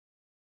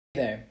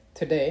There.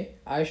 Today,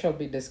 I shall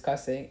be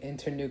discussing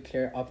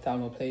internuclear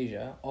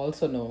ophthalmoplagia,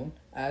 also known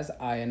as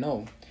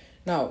INO.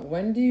 Now,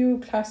 when do you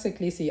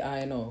classically see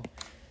INO?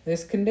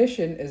 This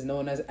condition is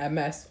known as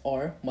MS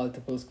or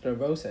multiple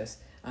sclerosis,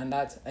 and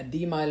that's a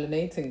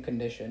demyelinating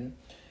condition,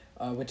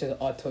 which is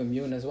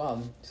autoimmune as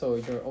well. So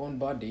your own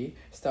body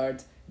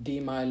starts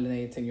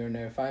demyelinating your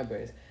nerve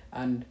fibers,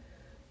 and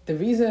the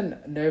reason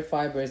nerve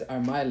fibers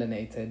are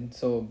myelinated,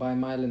 so by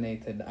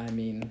myelinated I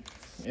mean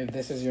if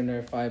this is your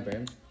nerve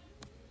fiber,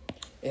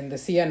 in the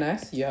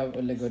CNS, you have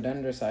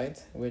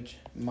oligodendrocytes, which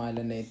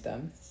myelinate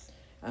them.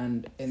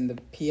 And in the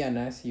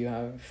PNS, you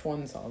have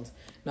Schwann cells.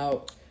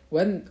 Now,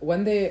 when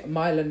they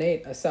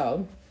myelinate a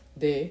cell,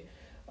 they,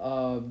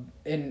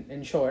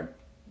 in short,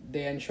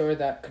 they ensure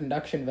that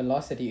conduction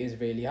velocity is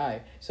really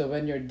high. So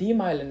when you're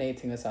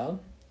demyelinating a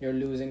cell, you're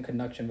losing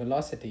conduction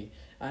velocity.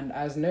 And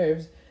as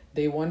nerves,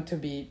 they want to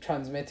be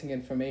transmitting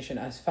information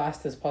as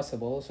fast as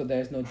possible, so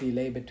there's no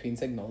delay between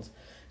signals.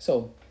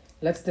 So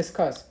let's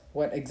discuss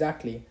what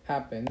exactly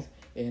happens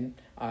in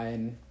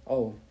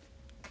INO.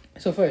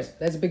 So first,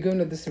 let's begin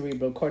with the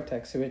cerebral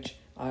cortex, which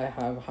I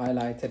have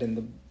highlighted in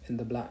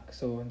the black.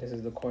 So this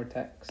is the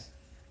cortex.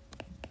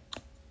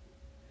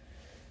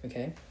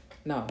 Okay.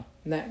 Now,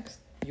 next,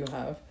 you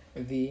have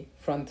the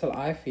frontal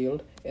eye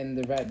field in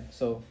the red,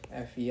 so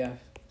FEF.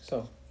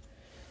 So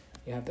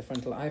you have the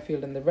frontal eye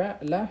field in the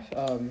left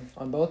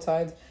on both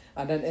sides,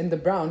 and then in the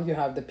brown you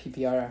have the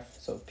PPRF.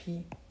 So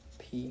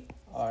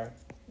PPRF.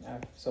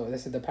 So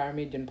this is the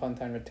paramedian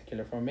pontine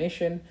reticular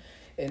formation.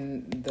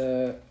 In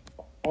the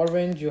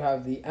orange, you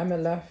have the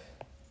MLF,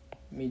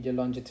 medial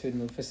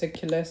longitudinal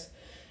fasciculus.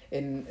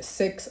 In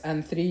 6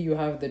 and 3, you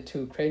have the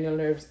two cranial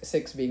nerves,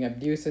 6 being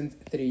abducens,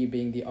 3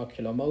 being the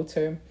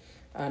oculomotor.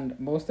 And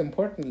most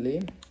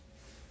importantly,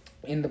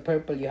 in the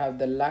purple, you have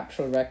the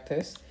lateral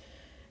rectus.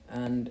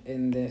 And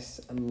in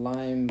this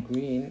lime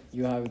green,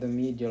 you have the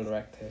medial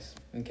rectus.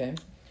 Okay.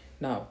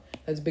 Now,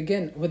 let's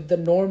begin with the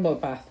normal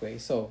pathway.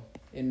 So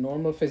in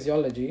normal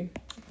physiology,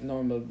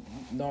 normal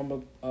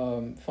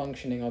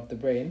functioning of the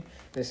brain,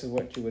 this is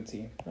what you would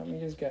see. Let me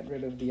just get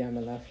rid of the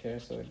MLF here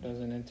so it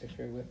doesn't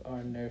interfere with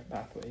our nerve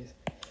pathways.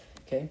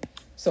 Okay,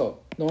 so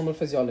normal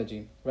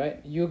physiology,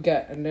 right? You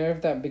get a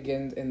nerve that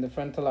begins in the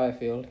frontal eye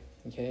field,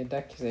 okay,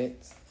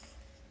 decusates,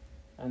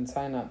 and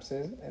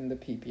synapses in the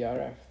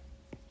PPRF.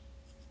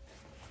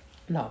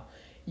 Now,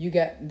 you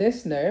get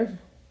this nerve,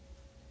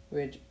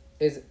 which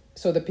is,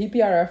 so the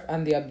PPRF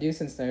and the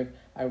abducens nerve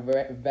are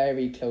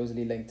very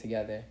closely linked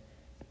together.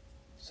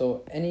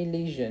 So any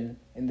lesion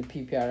in the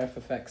PPRF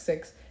affects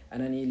 6,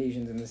 and any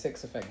lesions in the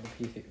 6 affect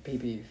the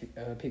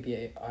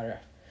PPRF.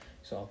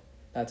 So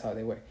that's how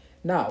they work.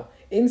 Now,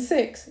 in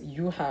 6,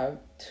 you have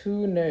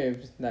two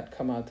nerves that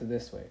come out of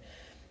this way.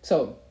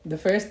 So the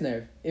first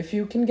nerve, if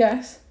you can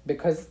guess,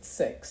 because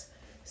it's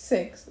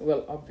 6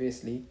 will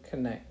obviously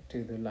connect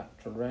to the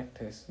lateral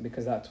rectus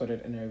because that's what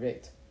it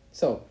innervates.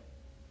 So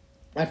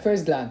at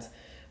first glance,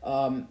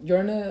 you're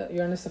in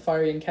a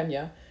safari in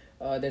Kenya.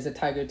 There's a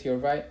tiger to your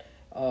right.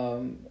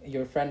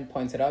 Your friend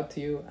points it out to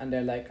you, and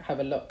they're like, "Have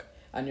a look."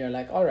 And you're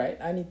like, "All right,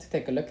 I need to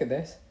take a look at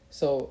this."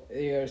 So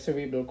your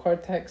cerebral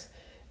cortex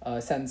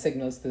sends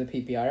signals to the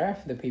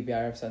PPRF. The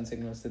PPRF sends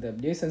signals to the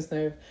abducens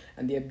nerve,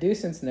 and the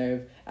abducens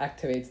nerve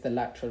activates the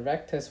lateral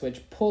rectus,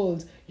 which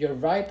pulls your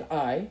right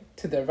eye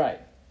to the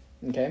right.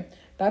 Okay,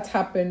 that's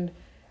happened,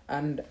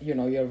 and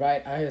your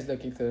right eye is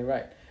looking to the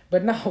right.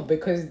 But now,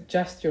 because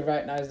just your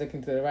right eye is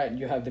looking to the right,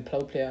 you have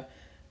diplopia,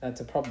 that's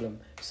a problem.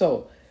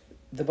 So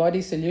the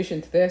body's solution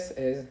to this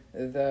is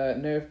the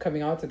nerve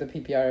coming out of the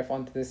PPRF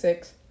onto the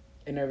 6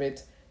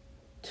 innervates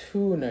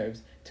two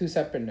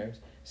separate nerves.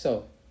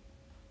 So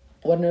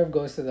one nerve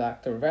goes to the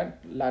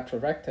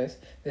lateral rectus.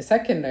 The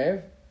second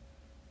nerve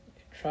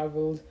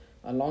travels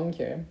along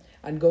here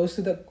and goes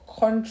to the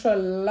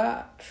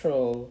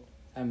contralateral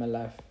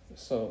MLF.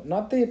 So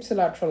not the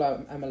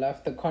ipsilateral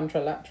MLF, the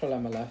contralateral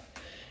MLF.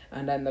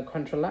 And then the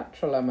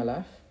contralateral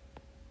MLF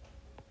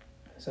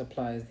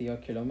supplies the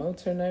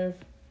oculomotor nerve.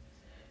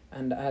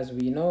 And as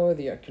we know,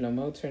 the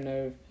oculomotor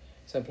nerve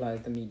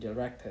supplies the medial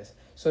rectus.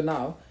 So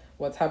now,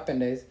 what's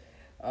happened is,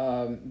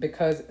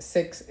 because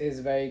 6 is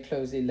very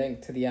closely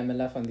linked to the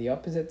MLF on the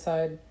opposite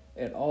side,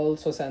 it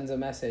also sends a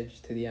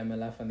message to the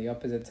MLF on the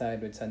opposite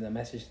side, which sends a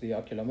message to the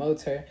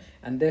oculomotor.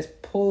 And this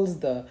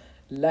pulls the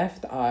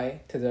left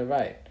eye to the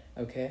right,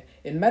 okay?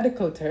 In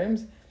medical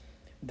terms,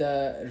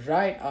 the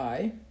right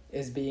eye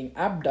is being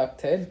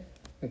abducted,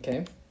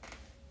 okay?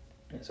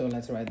 So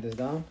let's write this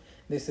down.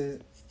 This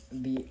is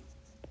the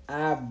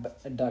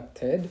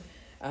abducted,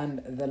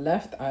 and the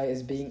left eye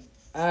is being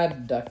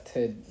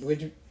adducted,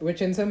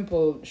 which in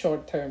simple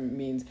short term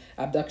means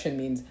abduction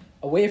means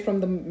away from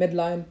the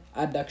midline,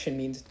 adduction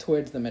means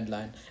towards the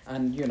midline.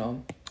 And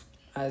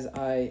as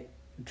I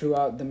drew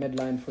out the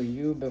midline for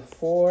you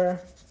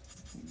before,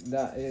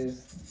 that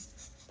is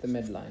the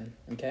midline,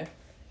 okay?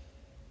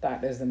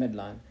 That is the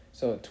midline.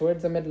 So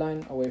towards the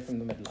midline, away from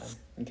the midline,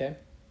 okay?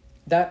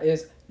 That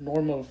is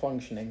normal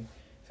functioning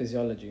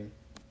physiology.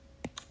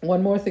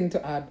 One more thing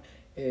to add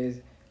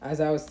is, as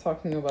I was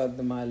talking about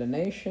the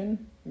myelination,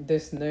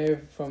 this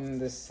nerve from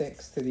the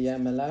 6 to the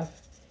MLF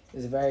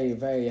is very,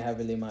 very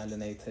heavily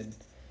myelinated.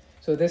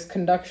 So this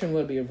conduction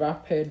will be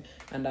rapid,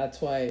 and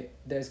that's why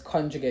there's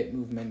conjugate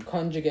movement.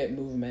 Conjugate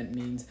movement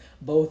means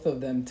both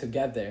of them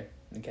together,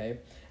 okay?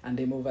 And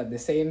they move at the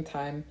same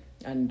time,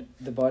 and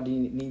the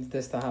body needs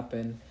this to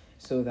happen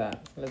so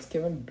that, let's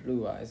give him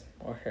blue eyes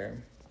or hair.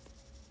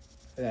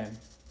 There.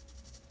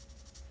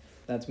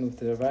 Let's move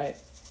to the right,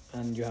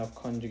 and you have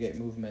conjugate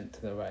movement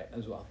to the right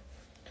as well.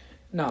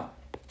 Now,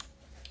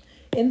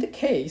 in the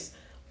case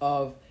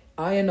of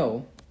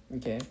INO,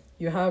 okay,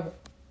 you have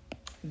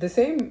the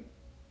same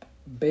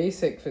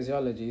basic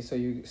physiology. So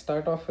you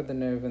start off with the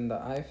nerve in the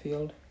eye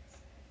field.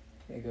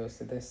 It goes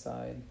to this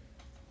side.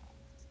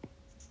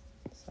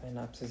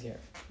 Synapse is here.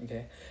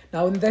 Okay.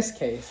 Now in this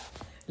case,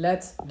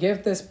 let's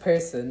give this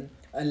person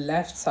a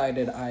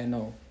left-sided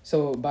INO.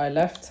 So by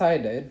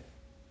left-sided,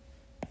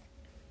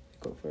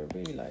 go for a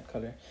really light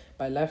color.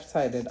 By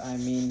left-sided, I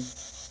mean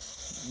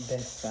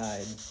this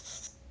side.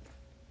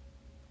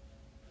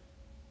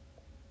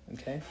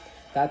 Okay,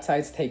 that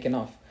side's taken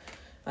off.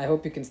 I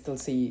hope you can still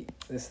see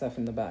this stuff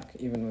in the back,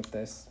 even with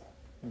this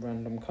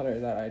random color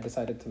that I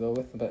decided to go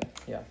with, but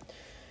yeah.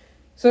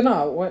 So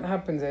now what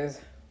happens is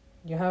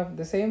you have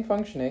the same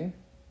functioning.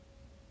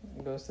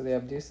 It goes to the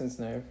abducens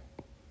nerve.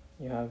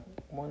 You have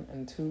 1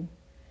 and 2,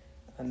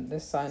 and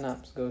this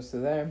synapse goes to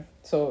there.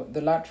 So the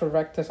lateral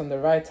rectus on the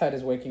right side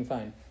is working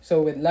fine.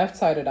 So with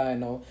left-sided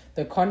INO,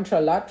 the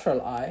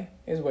contralateral eye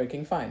is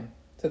working fine.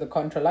 So the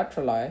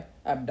contralateral eye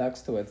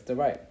abducts towards the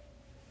right.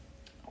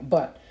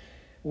 But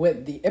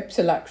with the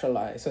ipsilateral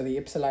eye, so the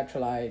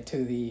ipsilateral eye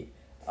to the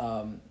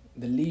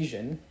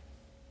lesion,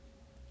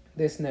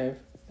 this nerve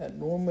that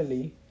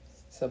normally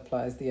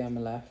supplies the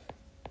MLF,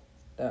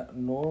 that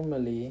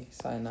normally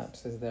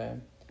synapses there,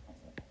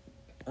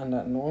 and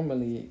that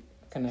normally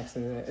connects to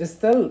there,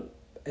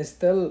 is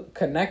still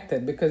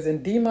connected, because in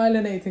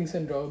demyelinating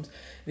syndromes,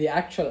 the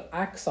actual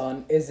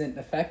axon isn't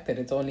affected,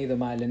 it's only the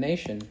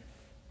myelination.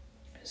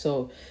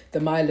 So the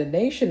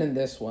myelination in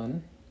this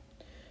one,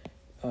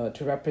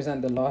 to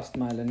represent the lost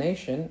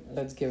myelination,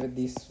 let's give it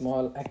these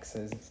small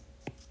x's.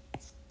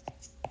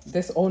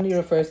 This only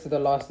refers to the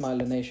lost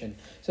myelination.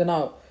 So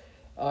now,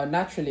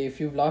 naturally, if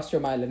you've lost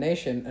your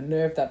myelination, a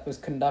nerve that was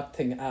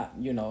conducting at,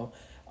 1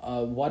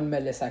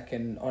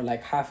 millisecond, or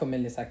like half a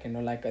millisecond,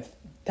 or like a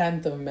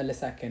tenth of a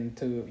millisecond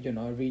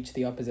to, reach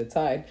the opposite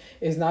side,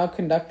 is now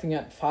conducting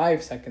at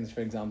 5 seconds,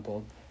 for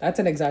example. That's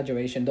an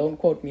exaggeration. Don't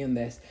quote me on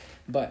this.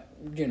 But,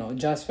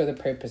 just for the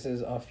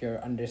purposes of your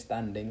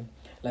understanding,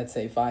 let's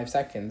say 5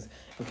 seconds,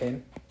 okay?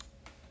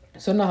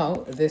 So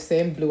now, this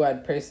same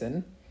blue-eyed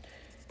person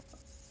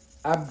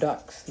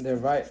abducts their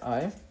right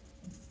eye,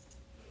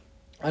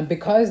 and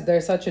because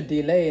there's such a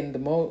delay in the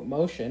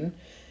motion,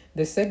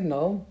 the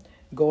signal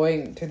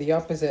going to the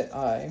opposite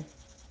eye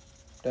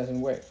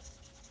doesn't work.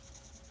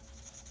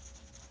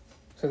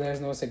 So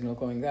there's no signal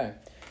going there.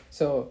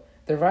 So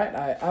the right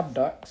eye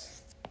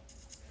abducts,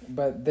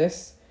 but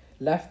this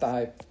left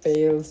eye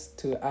fails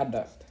to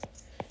adduct.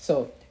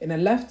 So in a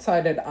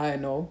left-sided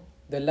INO,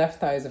 the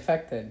left eye is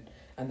affected,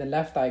 and the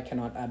left eye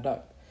cannot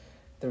adduct.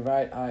 The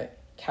right eye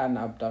can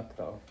abduct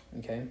though,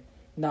 okay?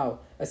 Now,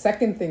 a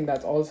second thing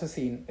that's also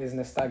seen is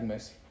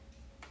nystagmus.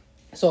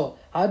 So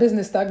how does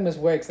nystagmus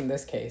works in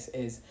this case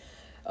is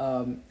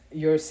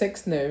your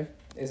sixth nerve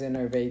is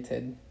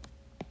innervated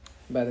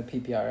by the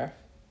PPRF.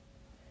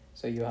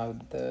 So you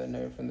have the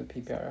nerve from the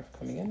PPRF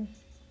coming in.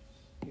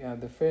 You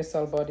have the first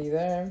cell body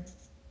there.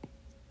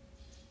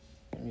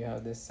 And you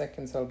have this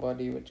second cell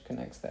body which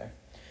connects there.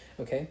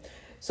 Okay,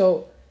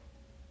 so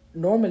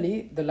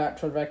normally the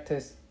lateral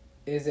rectus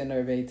is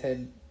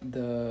innervated.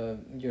 The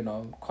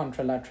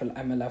contralateral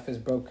MLF is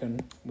broken,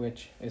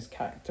 which is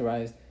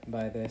characterized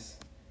by this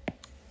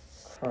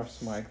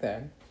cross mark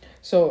there.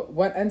 So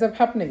what ends up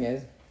happening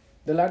is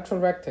the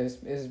lateral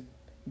rectus is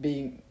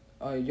being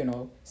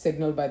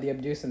signaled by the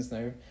abducens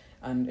nerve,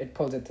 and it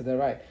pulls it to the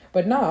right.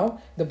 But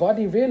now the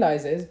body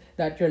realizes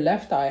that your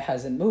left eye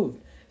hasn't moved,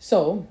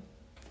 so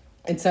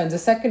it sends a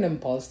second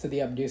impulse to the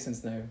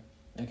abducens nerve.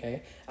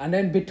 Okay, and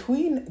then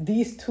between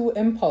these two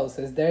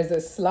impulses, there's a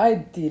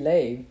slight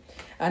delay,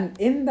 and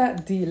in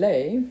that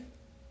delay,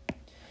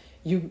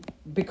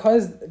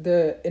 because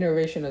the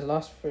innervation is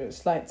lost for a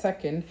slight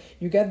second,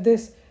 you get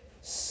this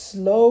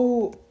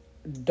slow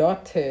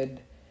dotted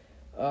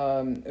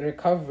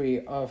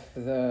recovery of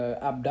the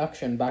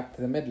abduction back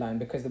to the midline,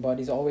 because the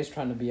body's always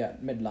trying to be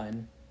at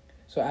midline.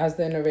 So as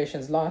the innervation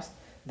is lost,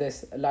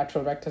 this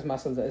lateral rectus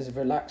muscle is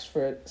relaxed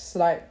for a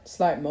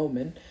slight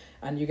moment,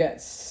 and you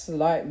get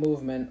slight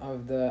movement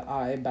of the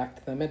eye back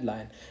to the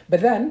midline.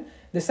 But then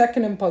the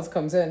second impulse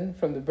comes in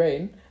from the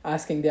brain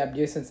asking the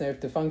abducens nerve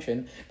to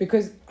function,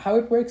 because how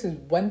it works is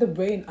when the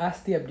brain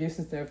asks the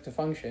abducens nerve to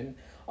function,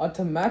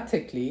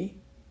 automatically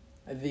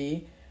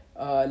the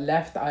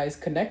left eye is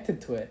connected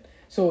to it.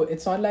 So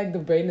it's not like the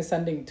brain is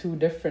sending two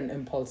different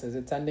impulses,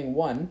 it's sending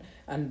one,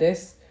 and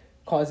this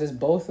causes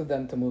both of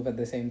them to move at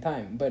the same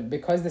time. But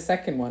because the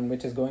second one,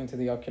 which is going to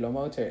the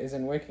oculomotor,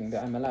 isn't working, the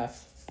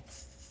MLF,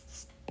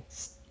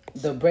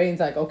 the brain's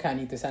like, okay, I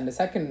need to send a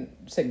second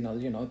signal,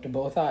 you know, to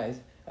both eyes,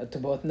 to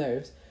both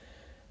nerves.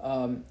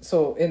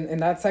 So in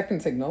that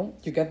second signal,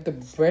 you get the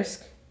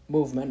brisk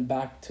movement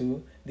back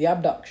to the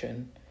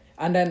abduction.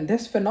 And then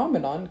this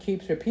phenomenon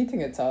keeps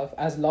repeating itself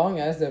as long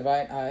as the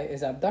right eye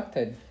is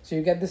abducted. So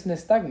you get this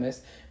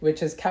nystagmus,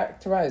 which is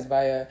characterized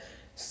by a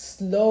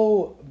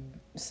slow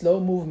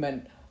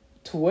movement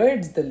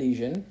towards the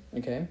lesion,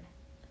 okay?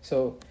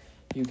 So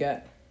you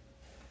get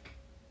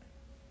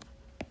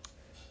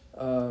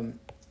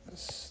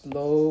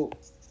slow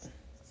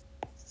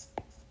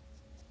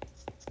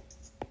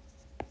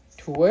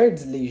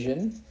towards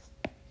lesion,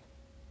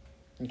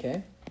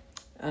 okay?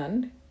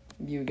 And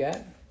you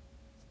get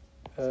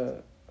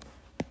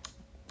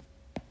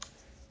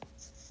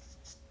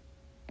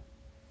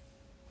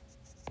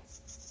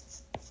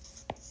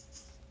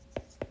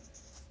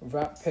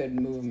rapid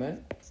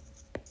movement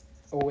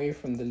away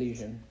from the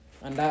lesion.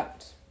 And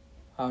that's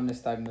how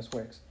nystagmus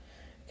works,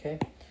 okay?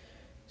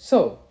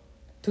 So,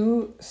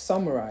 to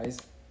summarize,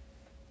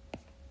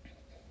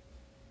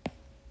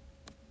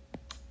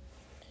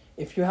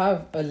 if you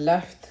have a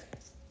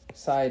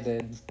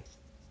left-sided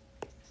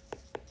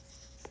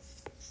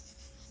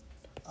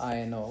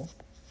INO,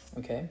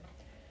 okay,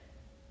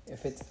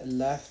 if it's a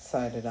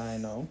left-sided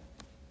INO,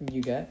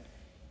 you get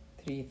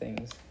three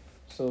things.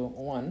 So,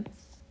 one,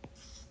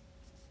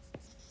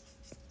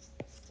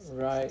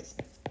 right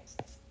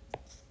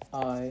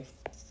eye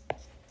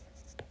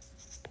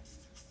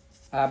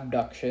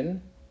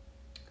abduction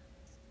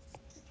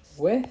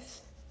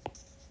with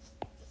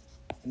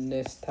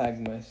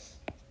nystagmus,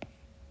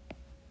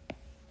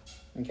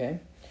 okay.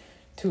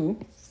 Two,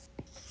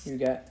 you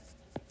get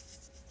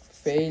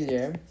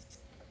failure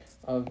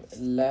of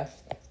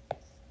left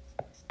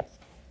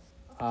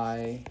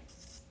eye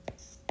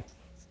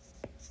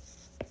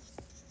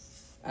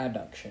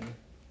adduction,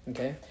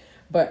 okay.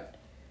 But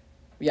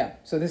yeah,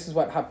 so this is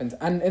what happens.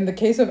 And in the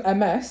case of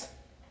MS,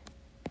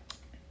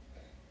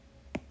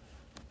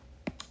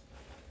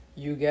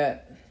 you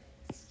get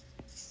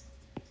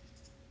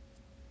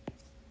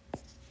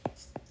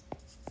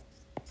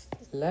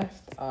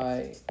left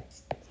eye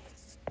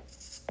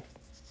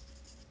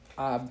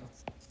ab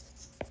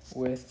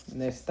with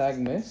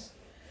nystagmus,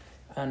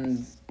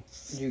 and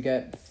you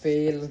get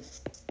fail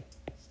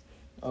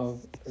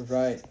of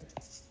right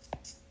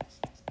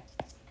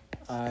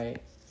eye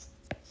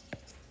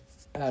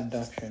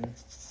adduction,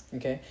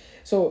 okay.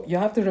 So you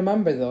have to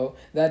remember though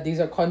that these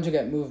are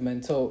conjugate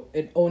movements, so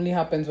it only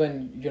happens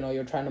when, you know,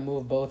 you're trying to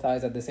move both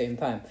eyes at the same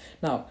time.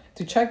 Now,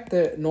 to check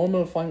the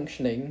normal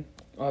functioning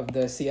of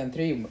the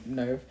CN3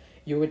 nerve,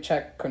 you would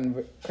check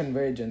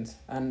convergence.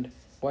 And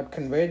what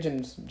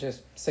convergence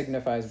just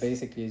signifies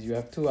basically is you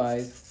have two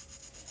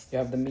eyes, you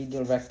have the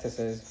medial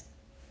rectuses.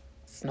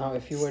 Now,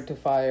 if you were to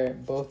fire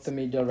both the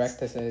medial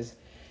rectuses,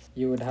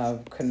 you would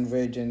have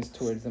convergence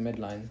towards the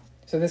midline.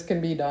 So this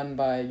can be done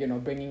by, you know,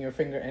 bringing your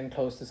finger in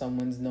close to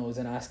someone's nose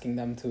and asking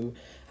them to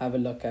have a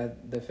look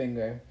at the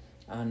finger.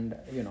 And,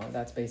 you know,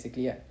 that's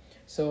basically it.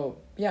 So,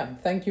 yeah,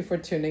 thank you for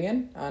tuning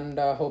in, and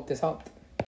hope this helped.